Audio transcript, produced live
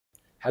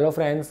Hello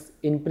friends,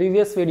 in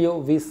previous video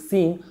we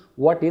seen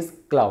what is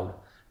cloud.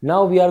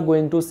 Now we are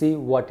going to see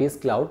what is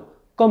cloud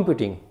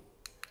computing.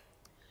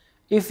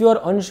 If you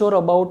are unsure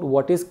about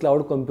what is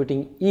cloud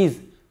computing is,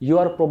 you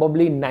are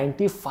probably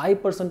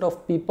 95%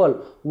 of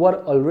people who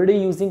are already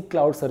using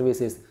cloud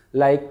services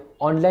like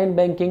online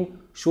banking,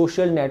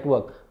 social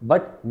network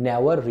but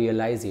never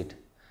realize it.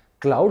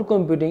 Cloud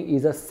computing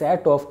is a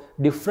set of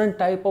different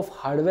type of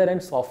hardware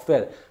and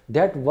software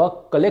that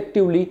work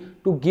collectively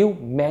to give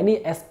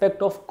many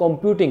aspects of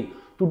computing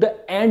to the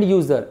end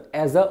user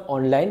as a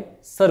online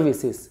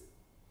services.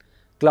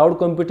 Cloud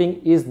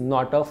computing is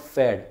not a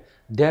fad.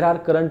 There are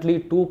currently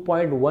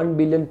 2.1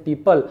 billion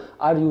people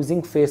are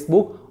using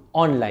Facebook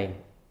online.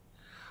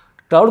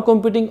 Cloud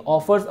computing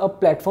offers a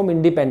platform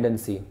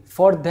independency.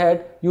 For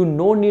that, you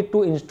no need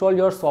to install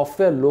your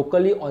software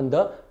locally on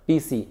the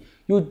PC.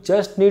 You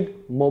just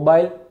need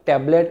mobile,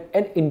 tablet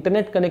and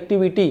internet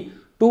connectivity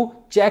to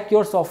check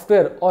your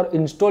software or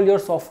install your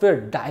software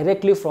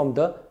directly from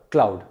the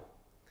cloud.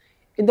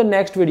 In the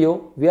next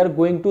video, we are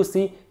going to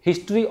see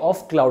history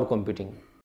of cloud computing.